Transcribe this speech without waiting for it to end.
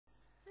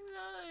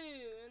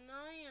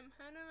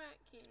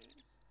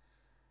Atkins,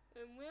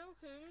 and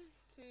welcome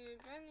to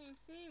a brand new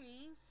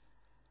series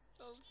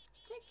of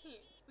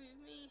Tekkit with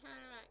me,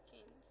 Hannah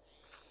Atkins,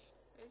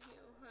 as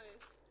your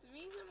host. The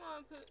reason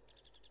why I put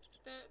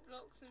dirt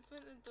blocks in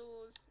front of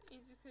doors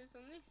is because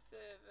on this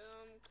server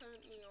I'm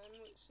currently on,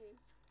 which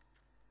is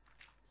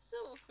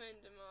sort of a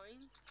friend of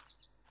mine,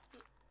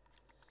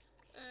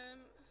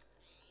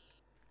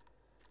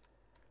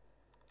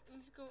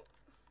 he's got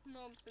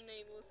mobs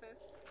enabled, so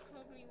that's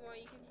probably why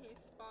you can hear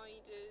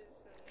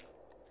spiders and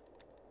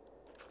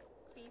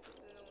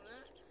creepers and all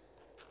that.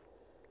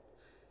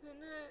 But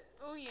no,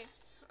 oh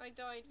yes, I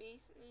died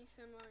recently,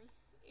 so my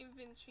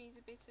inventory's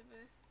a bit of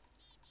a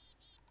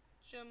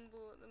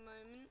jumble at the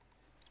moment.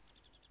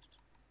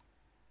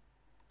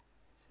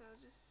 So I'll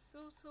just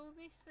sort all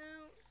this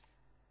out.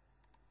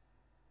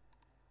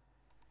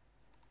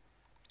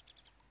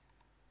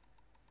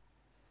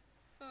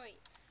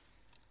 Right.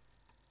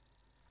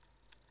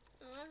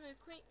 I'll have a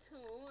quick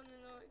tour and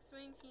then I'll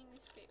explain to you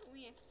this bit. Oh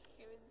yes,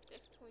 get rid of the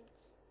death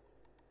points.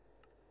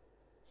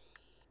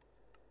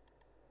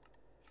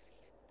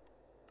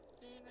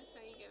 Yeah, that's how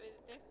you get rid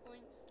of death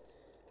points.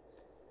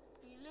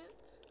 You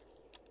looked,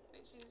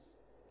 which is,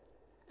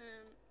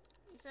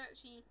 it's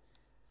actually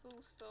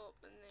full stop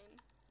and then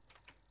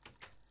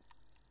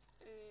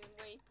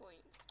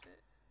waypoints, but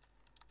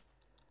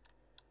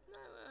no,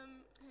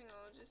 hang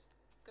on, I'll just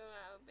go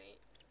out a bit.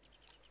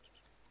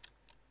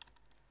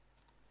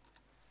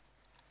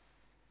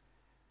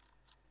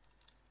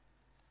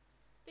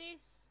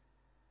 This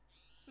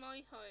is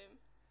my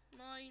home,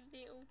 my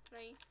little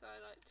place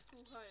I like to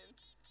call home.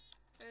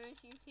 And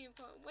as you can see, I've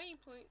got a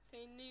waypoint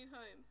saying new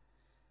home.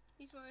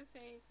 This is why I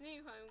say it's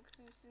new home,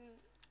 because it's an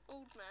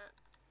old map.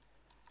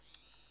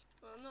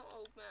 Well, not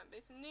old map,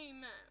 but it's a new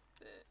map,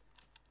 but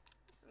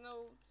it's an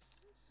old,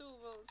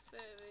 sort of old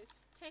server.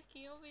 It's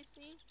Tekkit,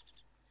 obviously.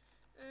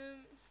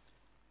 And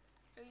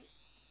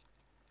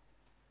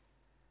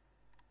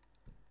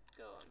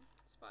go on,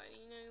 Spider,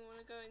 you know you want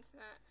to go into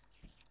that.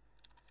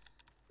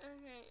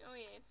 Okay, oh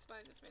yeah,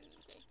 Spider's a friendly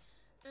day.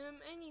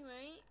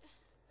 Anyway,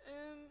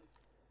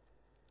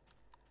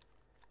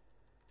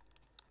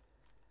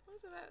 what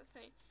was I about to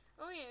say?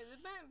 Oh yeah,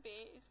 the back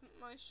bit is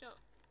my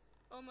shop.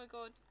 Oh my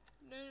god.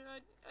 No,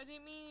 I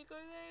didn't mean to go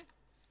there.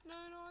 No,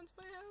 no, into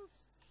my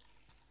house.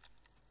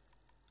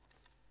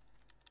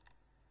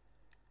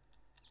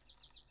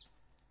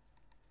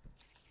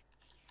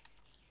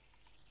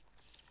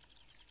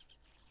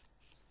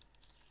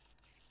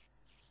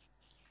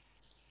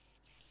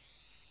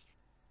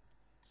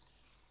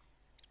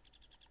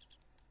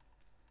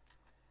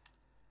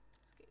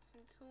 Let's get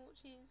some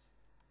torches.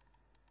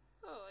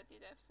 Oh, I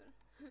did have some.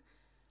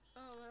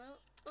 Oh well.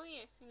 Oh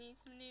yes, we need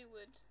some new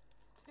wood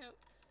to help.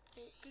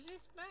 Because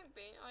this back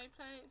bit, I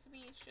plan it to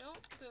be a shop,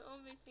 but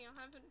obviously I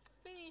haven't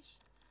finished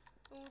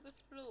all the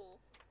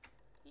floor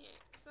yet.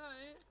 So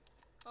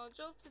our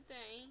job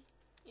today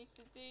is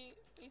to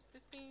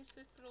finish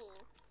the floor.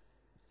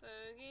 So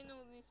getting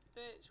all this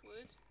birch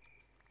wood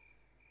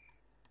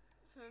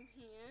from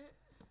here,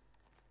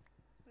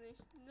 from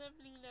this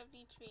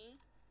lovely tree.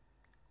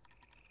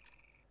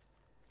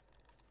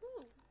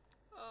 Ooh.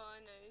 Oh,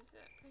 I know whose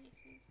that place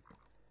is.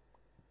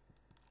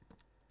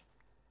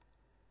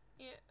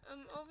 Yeah,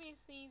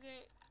 obviously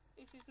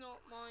this is not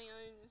my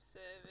own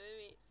server,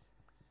 it's,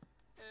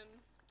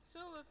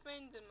 sort of a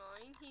friend of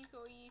mine. He's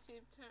got a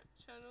YouTube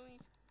channel,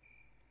 he's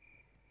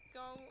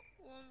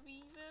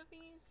Ep.1-The, I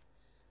think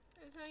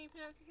is how you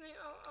pronounce his name.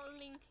 I'll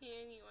link it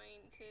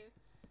anyway into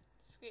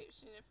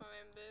description if I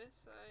remember,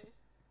 so.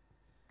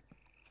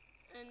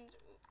 And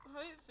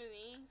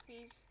hopefully, if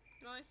he's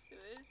nice to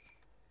us,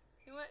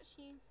 he'll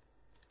actually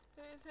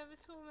let us have a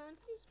tour around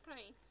his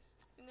place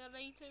in a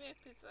later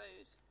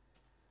episode,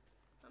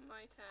 I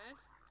might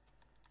add.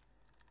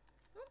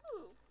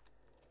 Ooh,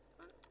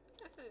 that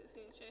looks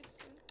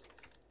interesting.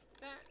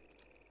 That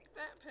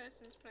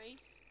person's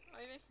place,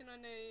 I reckon I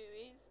know who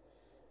it is.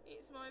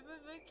 It's my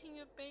brother,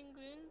 King of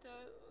England.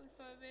 If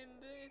I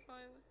remember,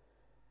 I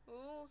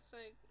will also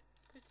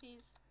put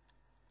his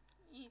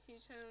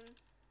YouTube channel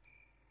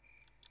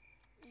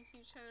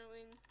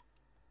in.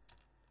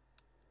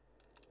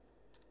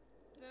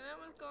 Now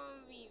that one's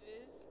gone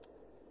Reavers.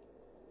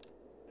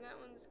 And that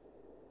one's,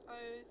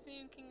 I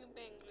assume, King of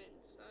England,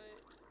 so.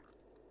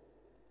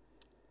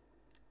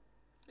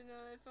 But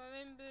no, if I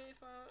remember,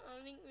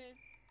 I'll link the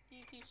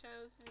YouTube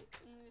channels in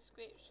the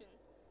description.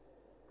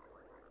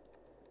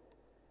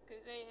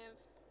 Because they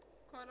have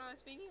quite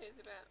nice videos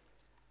about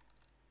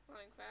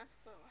Minecraft.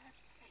 Well, I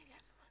have to say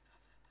that for my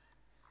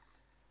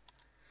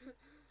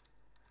brother,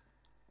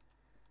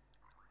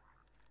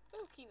 but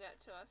we'll keep that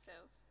to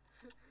ourselves.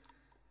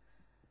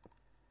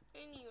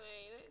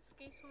 Anyway, let's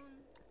get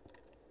on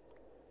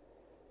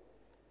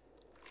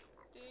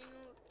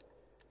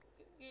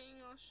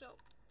getting our shop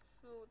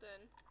floor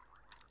done.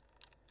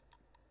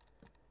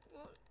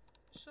 What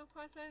shop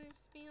I plan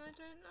this to be, I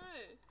don't know.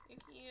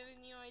 If you have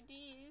any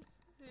ideas,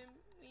 then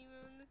leave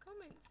them in the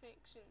comment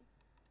section.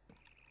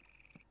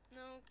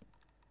 And I'll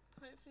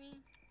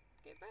hopefully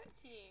get back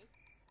to you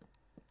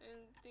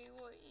and do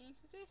what you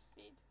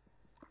suggested.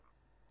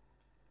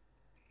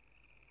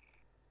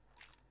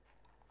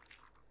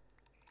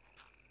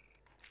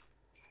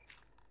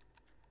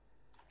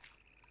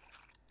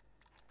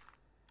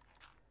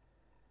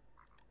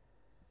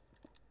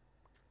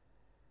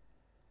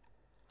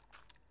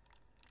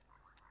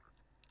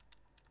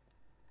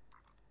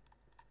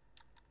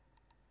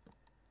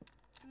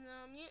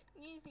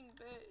 I'm using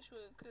birch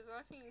wood because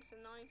I think it's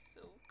a nice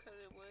sort of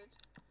colour wood.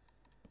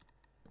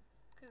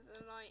 Because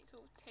I like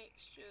sort of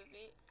texture of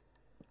it.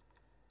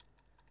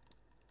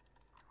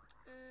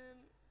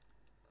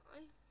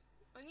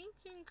 I need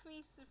to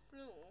increase the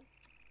floor.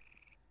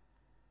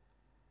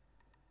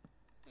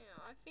 Yeah,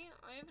 I think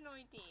I have an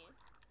idea.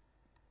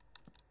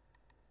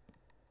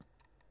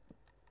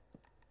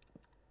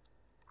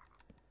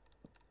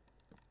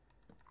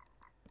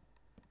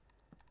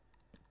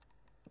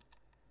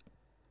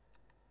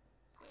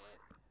 Yeah,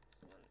 this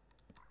one.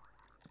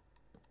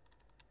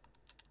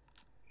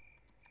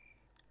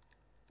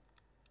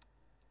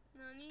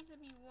 No, it needs to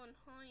be one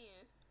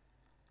higher.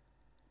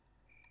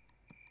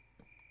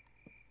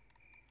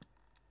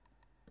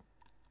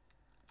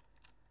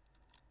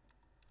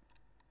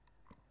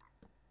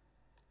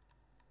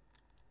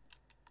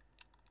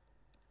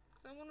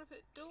 So I want to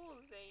put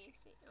doors there, you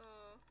see.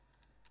 Oh,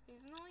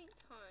 it's night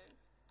time.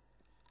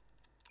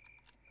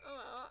 Oh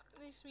well,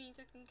 this means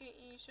I can get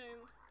you show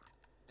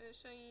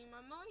you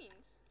my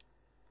mines.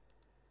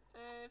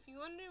 If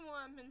you're wondering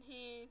what happened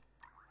here,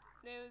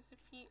 there was a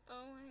few.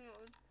 Oh, hang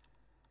on.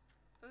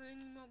 Are there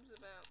any mobs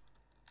about?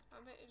 I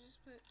better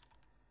just put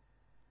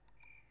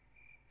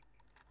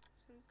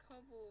some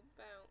cobble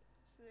about.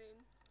 So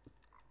then.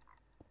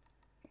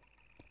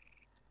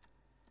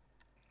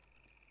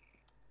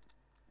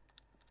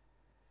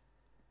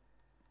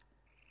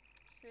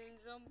 So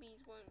then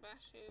zombies won't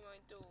bash through my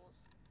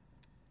doors.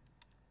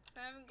 So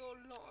I haven't got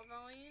a lot of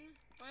iron.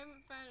 I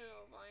haven't found a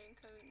lot of iron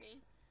currently.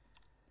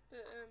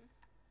 But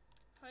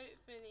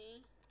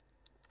hopefully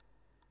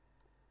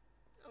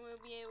I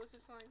will be able to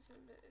find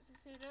some. But as I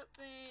said, up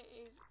there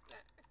is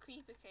that a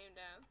creeper came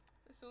down.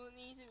 That's all that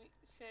needs to be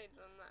said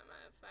on that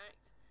matter of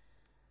fact.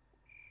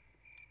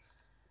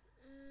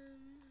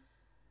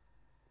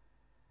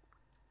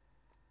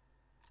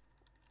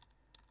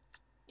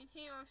 In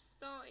here I've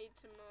started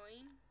to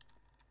mine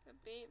a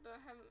bit, but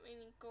I haven't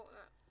really got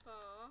that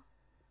far.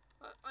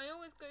 I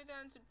always go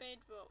down to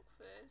bedrock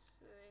first,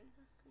 so then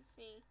I can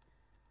see.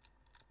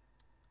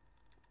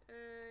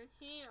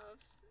 Here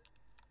I've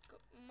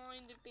got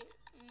mined a bit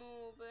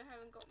more, but I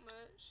haven't got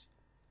much.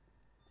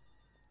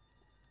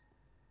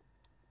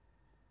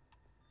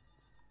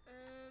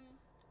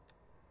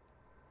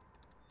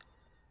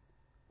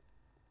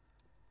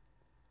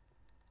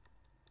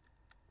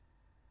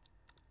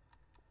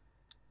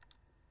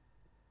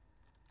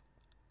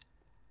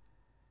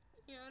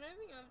 Yeah, I don't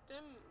think I've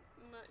done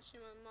much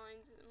in my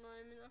mines at the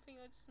moment. I think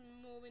I've just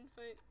more been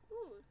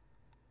Ooh!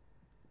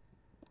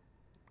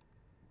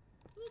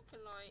 Look a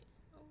light.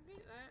 I'll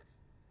get that.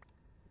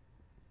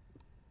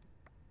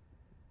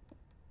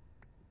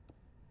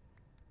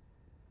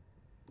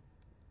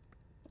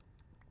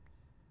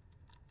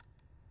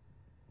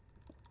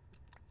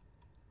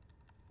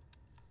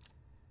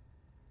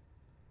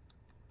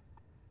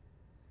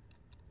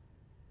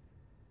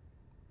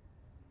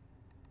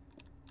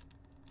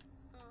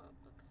 Oh,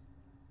 fuck.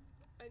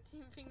 I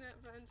didn't think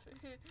that planned for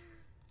to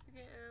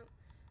get out.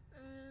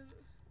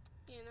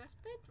 Yeah, and that's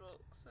bedrock,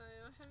 so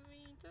I haven't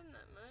really done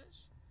that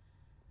much.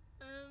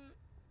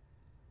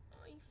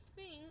 I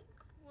think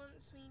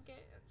once we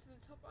get up to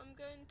the top, I'm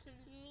going to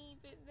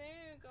leave it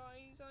there,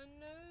 guys. I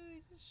know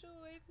it's a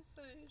short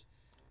episode,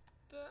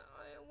 but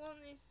I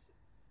want this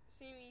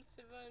series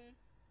to run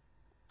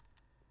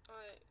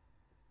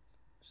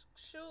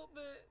short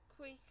but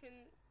quick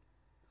and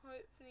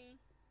hopefully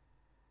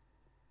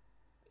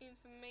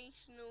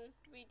informational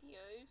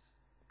videos.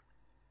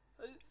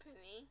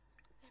 Hopefully.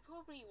 They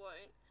probably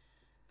won't,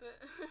 but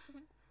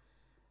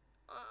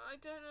I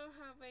don't know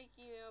how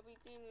regular I'll be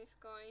doing this,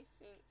 guys,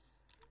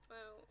 since,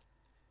 well,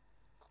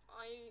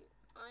 I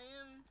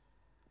am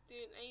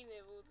doing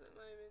A-levels at the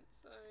moment,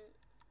 so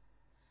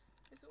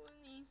that's all that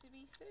needs to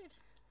be said.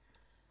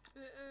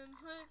 But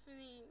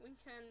hopefully I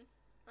can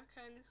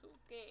sort of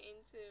get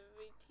into a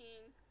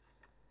routine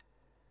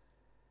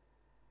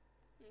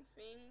and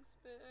things.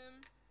 But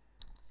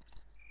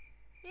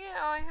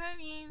yeah, I hope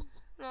you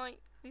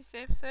like this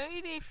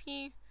episode. If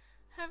you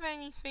have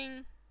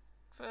anything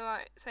for,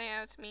 like, say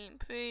how to me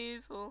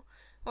improve, or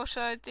what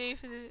should I do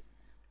for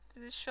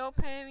the shop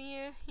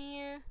area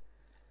here,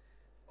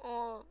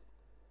 or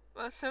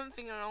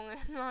something along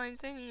those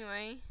lines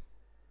anyway,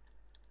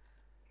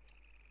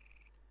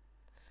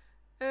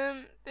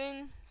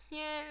 then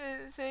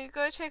yeah, so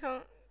go check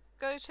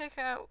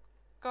out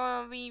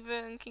Guy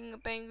Weaver and King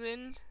of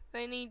England.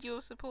 They need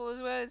your support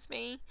as well as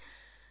me.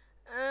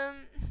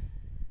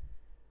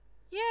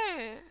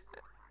 Yeah,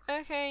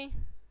 okay,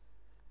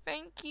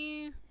 thank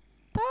you,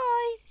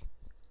 bye.